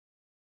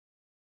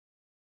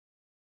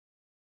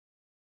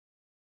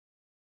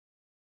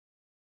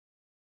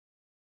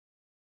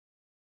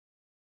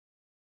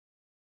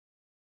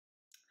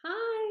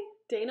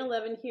Dana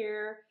Levin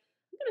here.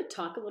 I'm going to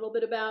talk a little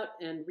bit about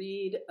and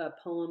read a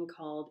poem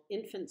called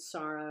Infant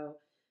Sorrow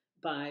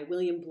by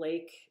William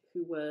Blake,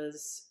 who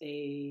was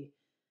a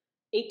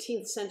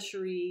 18th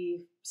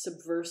century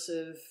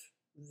subversive,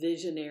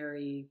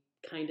 visionary,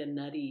 kind of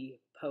nutty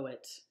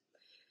poet.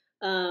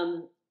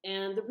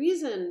 And the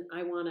reason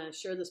I want to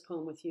share this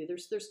poem with you,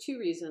 there's two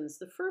reasons.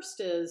 The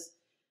first is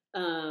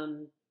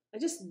I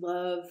just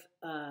love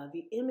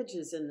the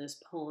images in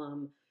this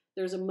poem.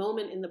 There's a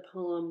moment in the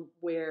poem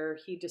where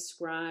he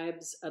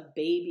describes a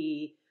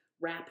baby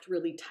wrapped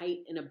really tight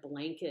in a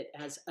blanket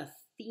as a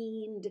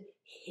fiend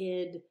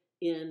hid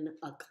in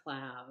a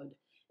cloud.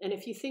 And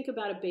if you think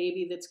about a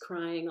baby that's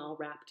crying all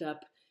wrapped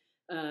up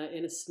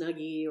in a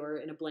snuggie or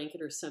in a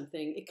blanket or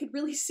something, it could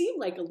really seem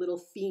like a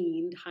little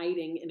fiend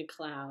hiding in a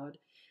cloud,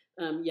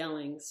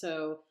 yelling.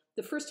 So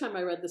the first time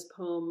I read this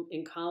poem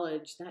in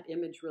college, that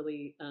image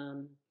really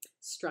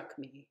struck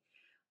me.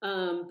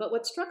 But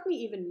what struck me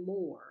even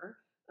more,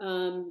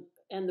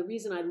 and the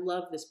reason I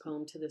love this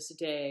poem to this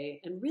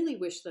day and really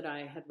wish that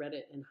I had read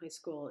it in high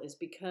school, is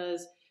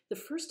because the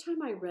first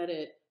time I read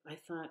it, I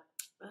thought,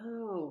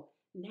 oh,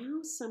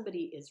 now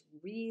somebody is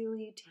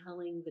really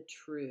telling the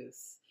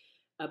truth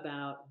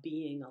about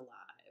being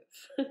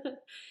alive.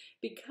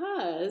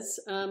 Because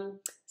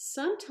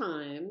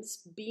sometimes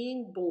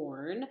being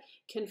born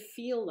can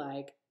feel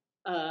like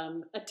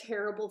a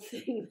terrible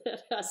thing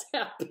that has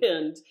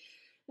happened.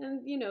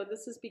 And,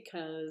 this is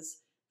because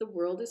the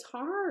world is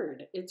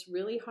hard. It's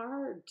really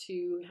hard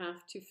to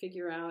have to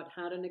figure out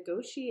how to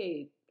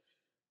negotiate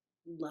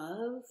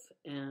love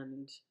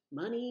and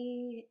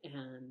money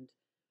and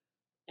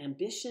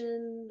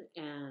ambition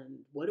and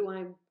what do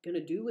I going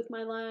to do with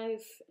my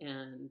life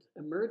and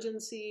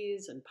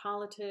emergencies and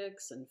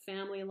politics and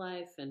family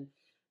life and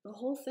the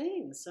whole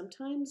thing.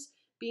 Sometimes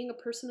being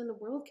a person in the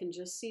world can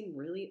just seem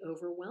really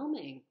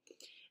overwhelming.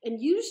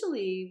 And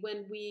usually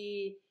when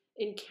we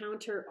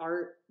encounter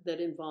art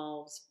that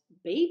involves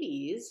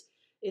babies,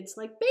 it's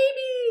like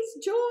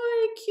babies, joy,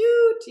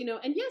 cute,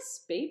 and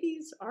yes,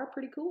 babies are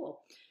pretty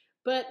cool.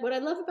 But what I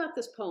love about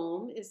this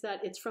poem is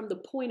that it's from the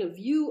point of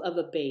view of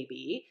a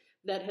baby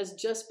that has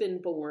just been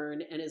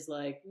born and is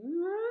like,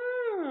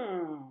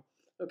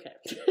 okay.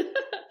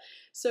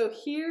 So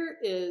here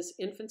is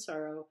Infant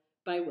Sorrow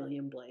by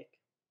William Blake.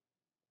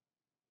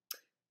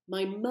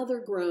 My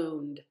mother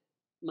groaned,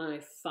 my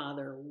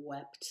father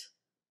wept.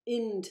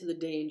 Into the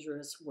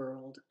dangerous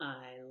world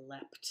I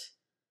leapt.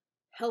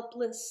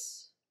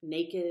 Helpless,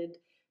 naked,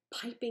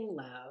 piping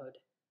loud,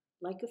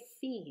 like a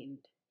fiend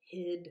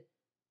hid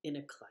in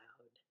a cloud.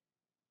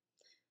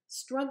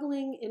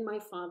 Struggling in my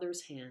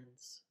father's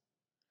hands,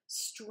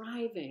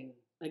 striving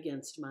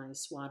against my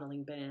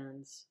swaddling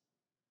bands.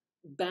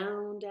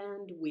 Bound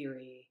and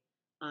weary,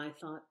 I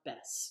thought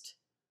best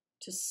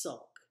to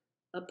sulk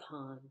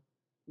upon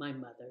my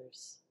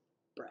mother's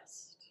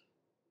breast.